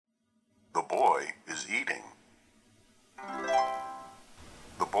The boy is eating.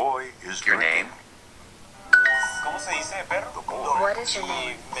 The boy is Your drinking. name? ¿Cómo se dice, perro? The boy. What is your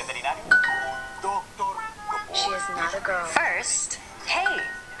name? Veterinario. Doctor. The boy. She is not a girl. First, hey,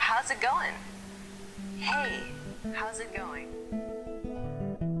 how's it going? Hey, how's it going?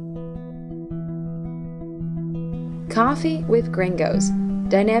 Coffee with Gringos,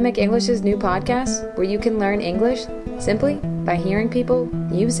 Dynamic English's new podcast where you can learn English simply by hearing people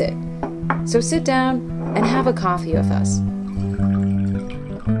use it. So sit down and have a coffee with us.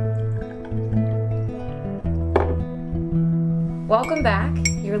 Welcome back.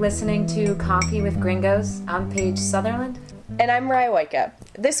 You're listening to Coffee with Gringos. I'm Paige Sutherland. And I'm Mariah Waika.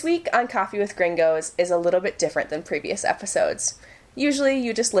 This week on Coffee with Gringos is a little bit different than previous episodes. Usually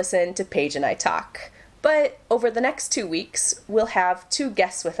you just listen to Paige and I talk. But over the next 2 weeks, we'll have two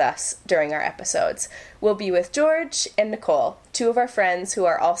guests with us during our episodes. We'll be with George and Nicole, two of our friends who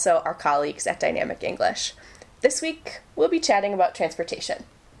are also our colleagues at Dynamic English. This week, we'll be chatting about transportation.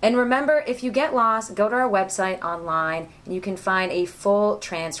 And remember, if you get lost, go to our website online and you can find a full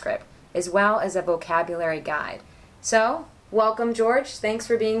transcript as well as a vocabulary guide. So, welcome, George. Thanks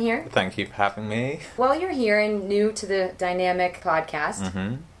for being here. Thank you for having me. While you're here and new to the Dynamic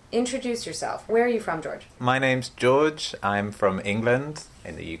podcast, introduce yourself. Where are you from, George? My name's George. I'm from England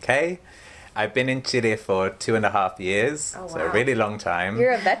in the UK. I've been in Chile for 2.5 years, Oh, so wow. a really long time.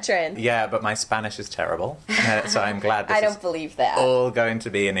 You're a veteran. Yeah, but my Spanish is terrible, so I'm glad this I is don't believe that. all going to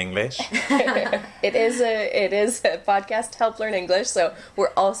be in English. It is a podcast to help learn English, so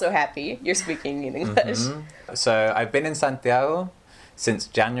we're also happy you're speaking in English. So I've been in Santiago since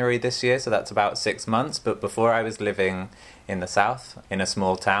January this year, so that's about 6 months. But before I was living in the south, in a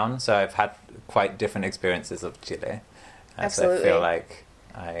small town, so I've had quite different experiences of Chile. So I Absolutely. feel like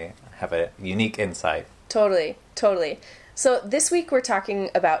I have a unique insight. Totally. So this week we're talking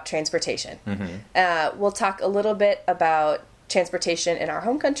about transportation. We'll talk a little bit about transportation in our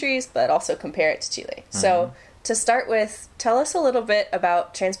home countries, but also compare it to Chile. So to start with, tell us a little bit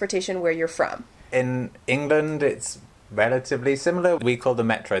about transportation where you're from. In England, it's relatively similar. We call the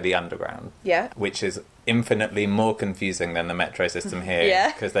metro the underground. Yeah? Which is infinitely more confusing than the metro system here.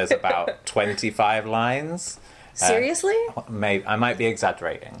 Yeah. Because there's about 25 lines. Seriously? I might be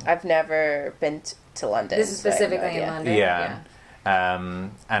exaggerating. I've never been to London. This is so I have no specifically in idea.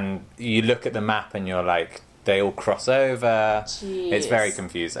 London. Yeah. And you look at the map and you're like, they all cross over. Jeez. It's very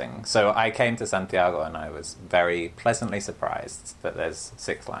confusing. So I came to Santiago and I was very pleasantly surprised that there's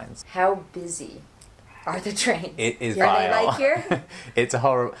 6 lines. How busy are the trains? It is Are vile. they like here? It's a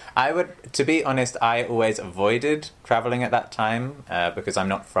horrible. To be honest, I always avoided traveling at that time because I'm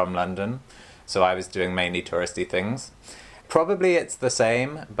not from London. So I was doing mainly touristy things. Probably it's the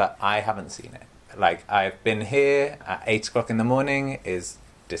same, but I haven't seen it. Like, I've been here at 8 o'clock in the morning is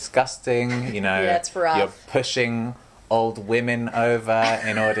disgusting, you know. Yeah, it's rough. You're pushing old women over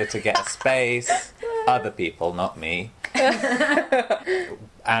in order to get a space. Other people, not me.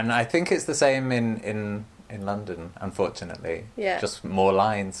 And I think it's the same in London, unfortunately. Yeah. Just more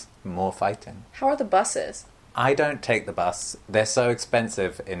lines, more fighting. How are the buses? I don't take the bus. They're so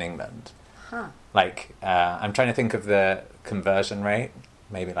expensive in England. Huh. Like, I'm trying to think of the conversion rate.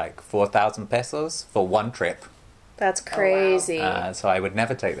 Maybe like 4,000 pesos for one trip. That's crazy. So I would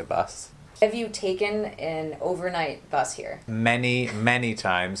never take the bus. Have you taken an overnight bus here? Many, many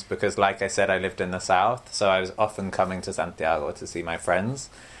times, because like I said, I lived in the south, so I was often coming to Santiago to see my friends.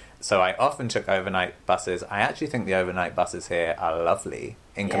 So I often took overnight buses. I actually think the overnight buses here are lovely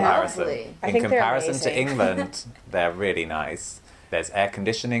in comparison. Lovely. I In think they're comparison to amazing. England, they're really nice. There's air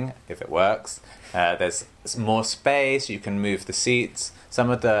conditioning, if it works. There's more space. You can move the seats. Some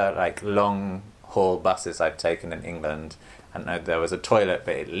of the like long haul buses I've taken in England, I don't know, there was a toilet,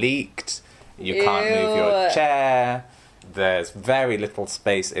 but it leaked. You can't move your Ew. chair. There's very little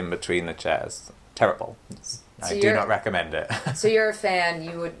space in between the chairs. Terrible. I do you're- not recommend it. So you're a fan.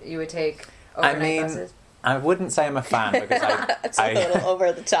 You would take I overnight mean, buses? I wouldn't say I'm a fan because It's a little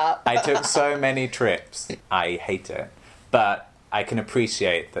over the top. I took so many trips. I hate it. But I can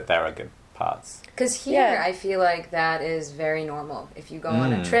appreciate that there are good parts. Because here, Yeah. I feel like that is very normal. If you go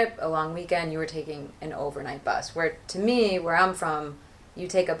on a trip, a long weekend, you were taking an overnight bus. Where, to me, where I'm from, you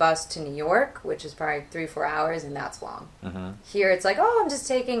take a bus to New York, which is probably 3-4 hours, and that's long. Here, it's like, oh, I'm just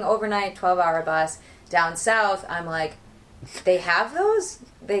taking overnight 12-hour bus. Down south, I'm like, they have those?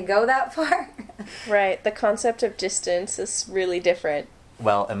 They go that far? Right. The concept of distance is really different.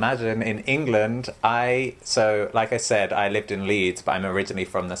 Well, imagine in England, like I said, I lived in Leeds, but I'm originally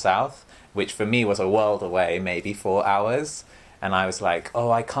from the south, which for me was a world away, maybe 4 hours. And I was like, oh,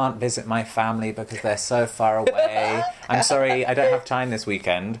 I can't visit my family because they're so far away. I'm sorry, I don't have time this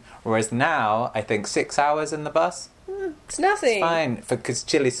weekend. Whereas now, I think 6 hours in the bus, It's nothing. it's fine, because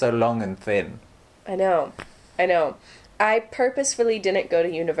Chile's so long and thin. I know. I purposefully didn't go to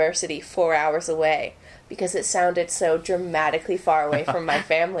university 4 hours away because it sounded so dramatically far away from my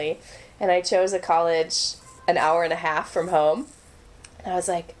family. And I chose a college an hour and a half from home. And I was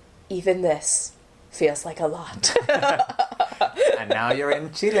like, even this feels like a lot. And now you're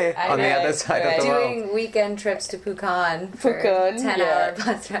in Chile, I on the know, other side right. of the world. Doing weekend trips to Pucón for Pucón, 10-hour yeah.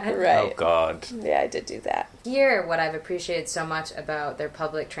 bus ride. Right. Oh, God. Yeah, I did do that. Here, what I've appreciated so much about their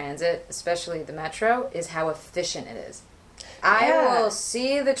public transit, especially the metro, is how efficient it is. I Yeah. will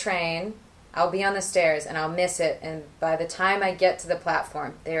see the train, I'll be on the stairs, and I'll miss it, and by the time I get to the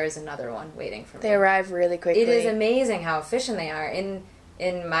platform, there is another one waiting for me. They arrive really quickly. It is amazing how efficient they are.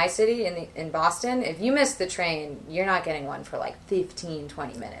 In my city, in Boston, if you miss the train, you're not getting one for like 15,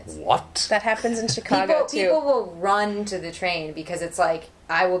 20 minutes. What? That happens in Chicago, too. People will run to the train because it's like,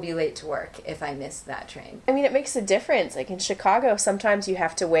 I will be late to work if I miss that train. I mean, it makes a difference. Like in Chicago, sometimes you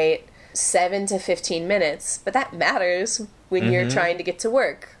have to wait 7 to 15 minutes, but that matters when you're trying to get to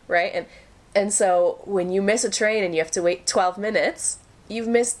work, right? And so when you miss a train and you have to wait 12 minutes, you've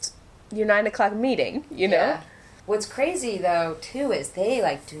missed your 9 o'clock meeting, you know? Yeah. What's crazy though too is they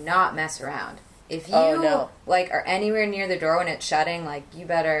like do not mess around. If you Oh, no. like are anywhere near the door when it's shutting, like you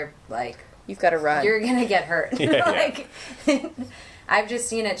better like You've got to run. you're gonna get hurt. Yeah. Like I've just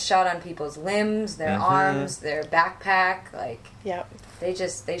seen it shut on people's limbs, their arms, their backpack. Like Yeah,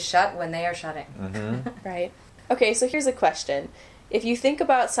 they shut when they are shutting. right. Okay, so here's a question. If you think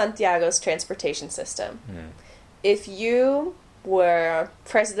about Santiago's transportation system, if you were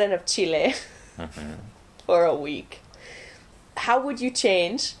president of Chile for a week, how would you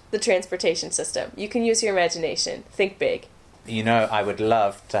change the transportation system? You can use your imagination. Think big. You know, I would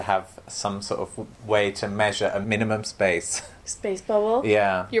love to have some sort of way to measure a minimum space. Space bubble?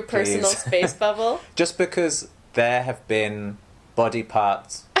 Yeah. Your personal please. space bubble? Just because there have been body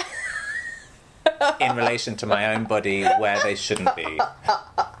parts in relation to my own body where they shouldn't be.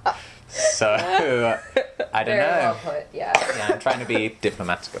 So, I don't Very well know. put, yeah. Yeah, I'm trying to be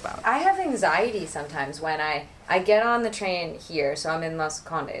diplomatic about it. I have anxiety sometimes when I get on the train here, so I'm in Los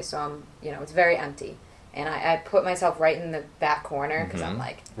Condes, so I'm, it's very empty. And I put myself right in the back corner because I'm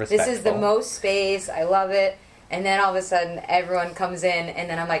like, this is the Respectful. most space, I love it. And then all of a sudden everyone comes in and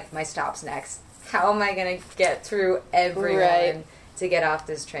then I'm like, my stop's next. How am I going to get through everyone Right. to get off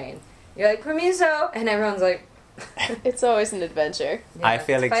this train? You're like, permiso! And everyone's like... It's always an adventure. Yeah, I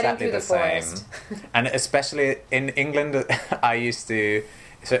feel it's fighting exactly through the same. forest. And especially in England, I used to...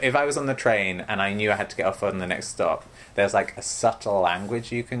 So if I was on the train and I knew I had to get off on the next stop, there's like a subtle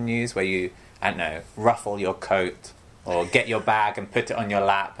language you can use where you, I don't know, ruffle your coat or get your bag and put it on your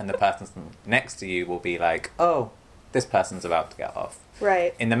lap and the person next to you will be like, oh, this person's about to get off.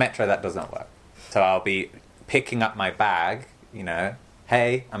 Right. In the metro, that does not work. So I'll be picking up my bag,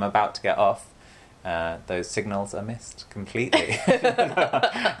 hey, I'm about to get off. Those signals are missed completely.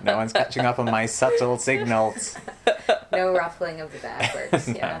 No one's catching up on my subtle signals. No ruffling of the bag works,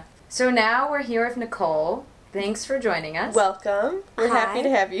 yeah. So now we're here with Nicole. Thanks for joining us. Welcome. We're happy Hi. to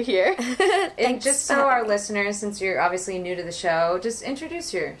have you here. And just so our listeners, since you're obviously new to the show, just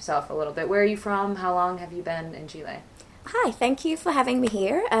introduce yourself a little bit. Where are you from? How long have you been in Chile? Hi, thank you for having me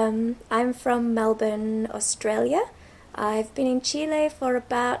here. I'm from Melbourne, Australia. I've been in Chile for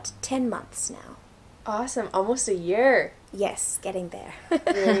about 10 months now. Awesome. Almost a year. Yes, getting there.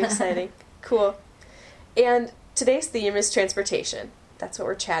 Very exciting. Cool. And today's theme is transportation. That's what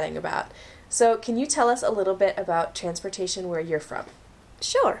we're chatting about. So can you tell us a little bit about transportation where you're from?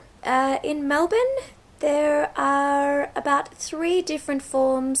 Sure. In Melbourne, there are about 3 different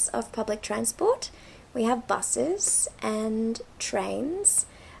forms of public transport. We have buses and trains,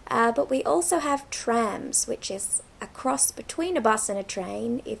 but we also have trams, which is a cross between a bus and a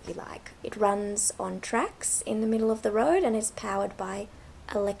train, if you like. It runs on tracks in the middle of the road and is powered by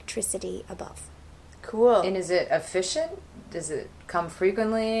electricity above. Cool. And is it efficient? Does it come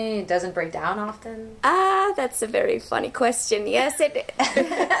frequently? It doesn't break down often? That's a very funny question. Yes,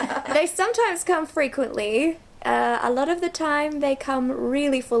 they sometimes come frequently. A lot of the time they come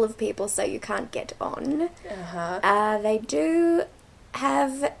really full of people, so you can't get on. They do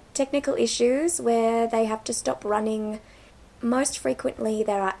have technical issues where they have to stop running. Most frequently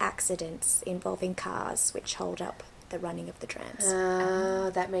there are accidents involving cars which hold up the running of the trams.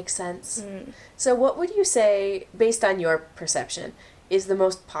 That makes sense. So what would you say, based on your perception, is the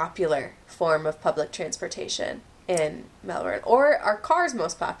most popular form of public transportation in Melbourne? Or are cars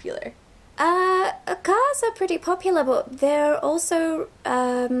most popular? Cars are pretty popular, but there are also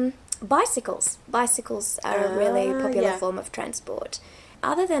bicycles. Bicycles are a really popular form of transport.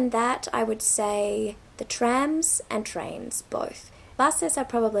 Other than that, I would say the trams and trains, both. Buses are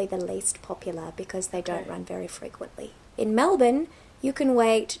probably the least popular because they don't run very frequently. In Melbourne, you can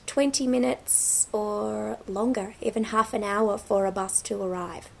wait 20 minutes or longer, even half an hour for a bus to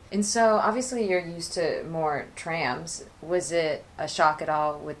arrive. And so, obviously, you're used to more trams. Was it a shock at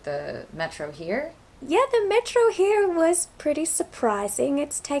all with the metro here? Yeah, the metro here was pretty surprising.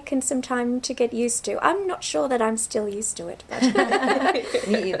 It's taken some time to get used to. I'm not sure that I'm still used to it. But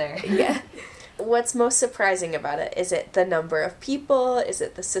Me either. yeah. What's most surprising about it? Is it the number of people? Is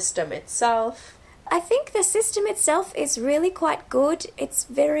it the system itself? I think the system itself is really quite good. It's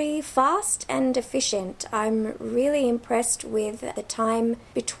very fast and efficient. I'm really impressed with the time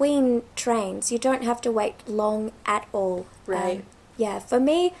between trains. You don't have to wait long at all. Right. Yeah, for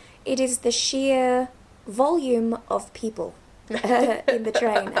me, it is the sheer volume of people in the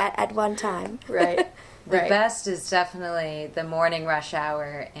train at one time. Right. The best is definitely the morning rush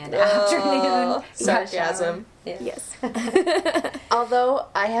hour and afternoon sarcasm. Rush hour. Yes. Although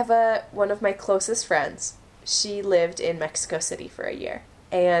I have one of my closest friends, she lived in Mexico City for a year,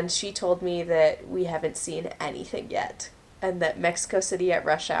 and she told me that we haven't seen anything yet, and that Mexico City at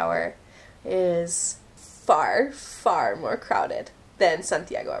rush hour is far, far more crowded than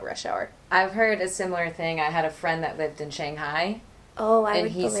Santiago at rush hour. I've heard a similar thing. I had a friend that lived in Shanghai, Oh, I and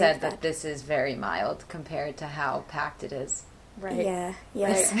would he believe said that. that this is very mild compared to how packed it is. Right. Yeah,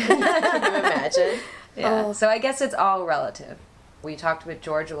 yes. Can you imagine? Yeah. Oh. So I guess it's all relative. We talked with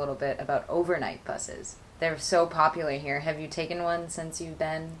George a little bit about overnight buses. They're so popular here. Have you taken one since you've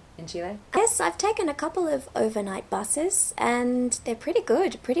been in Chile? Yes, I've taken a couple of overnight buses, and they're pretty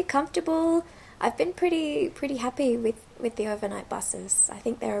good, pretty comfortable. I've been pretty happy with the overnight buses. I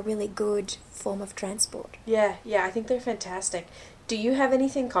think they're a really good form of transport. Yeah, I think they're fantastic. Do you have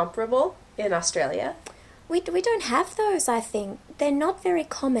anything comparable in Australia? We don't have those, I think. They're not very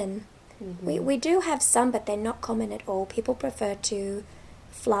common. Mm-hmm. We do have some, but they're not common at all. People prefer to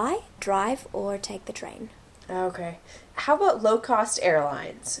fly, drive, or take the train. Okay. How about low-cost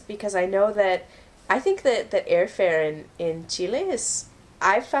airlines? Because I know that, I think that airfare in Chile is,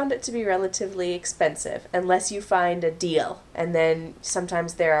 I've found it to be relatively expensive, unless you find a deal. And then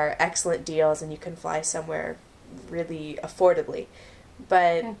sometimes there are excellent deals and you can fly somewhere really affordably.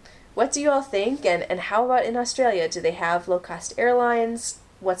 But what do you all think? And how about in Australia? Do they have low-cost airlines?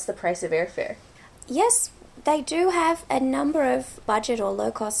 What's the price of airfare? Yes, they do have a number of budget or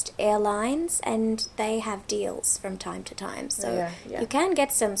low-cost airlines, and they have deals from time to time. So yeah. you can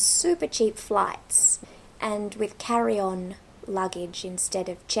get some super cheap flights, and with carry-on luggage instead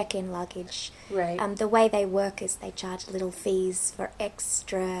of check-in luggage. Right. The way they work is they charge little fees for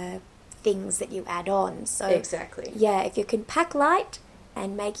extra things that you add on. So Exactly. yeah, if you can pack light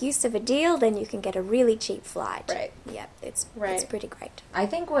and make use of a deal, then you can get a really cheap flight. Right. Yeah, it's Right. pretty great. I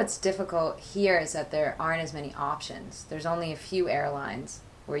think what's difficult here is that there aren't as many options. There's only a few airlines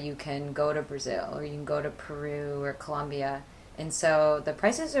where you can go to Brazil or you can go to Peru or Colombia. And so the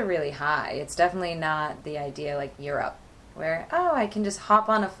prices are really high. It's definitely not the idea like Europe, where, I can just hop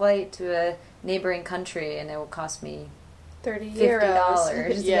on a flight to a neighboring country and it will cost me $30.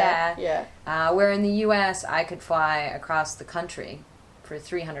 $50. Yeah. Where in the U.S. I could fly across the country for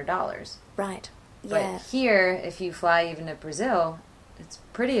 $300. Right. But Yeah. here, if you fly even to Brazil, it's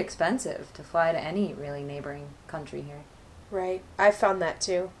pretty expensive to fly to any really neighboring country here. Right. I found that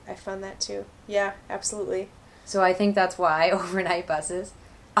too. Yeah, absolutely. So I think that's why overnight buses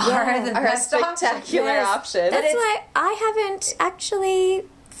are the Are a best option. spectacular Yes. option. That's why I haven't actually,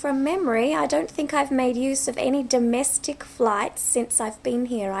 from memory, I don't think I've made use of any domestic flights since I've been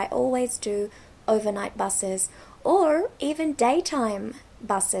here. I always do overnight buses or even daytime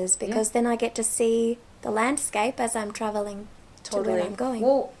buses because then I get to see the landscape as I'm traveling to where Totally. I'm going.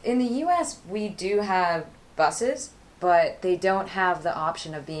 Well, in the U.S., we do have buses, but they don't have the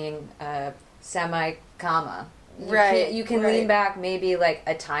option of being a semi-comma. You can lean back maybe like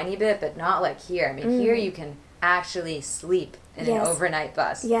a tiny bit, but not like here. I mean, here you can actually sleep in an Yes. overnight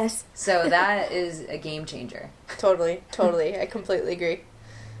bus. Yes. So that is a game changer. Totally. I completely agree.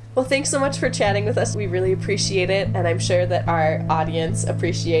 Well, thanks so much for chatting with us. We really appreciate it, and I'm sure that our audience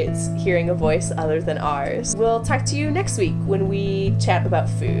appreciates hearing a voice other than ours. We'll talk to you next week when we chat about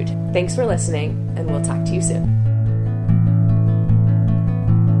food. Thanks for listening, and we'll talk to you soon.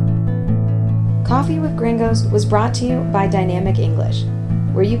 Coffee with Gringos was brought to you by Dynamic English,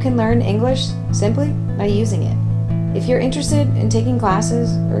 where you can learn English simply by using it. If you're interested in taking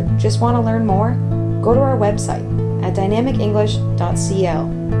classes or just want to learn more, go to our website at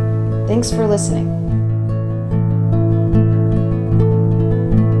dynamicenglish.cl. Thanks for listening.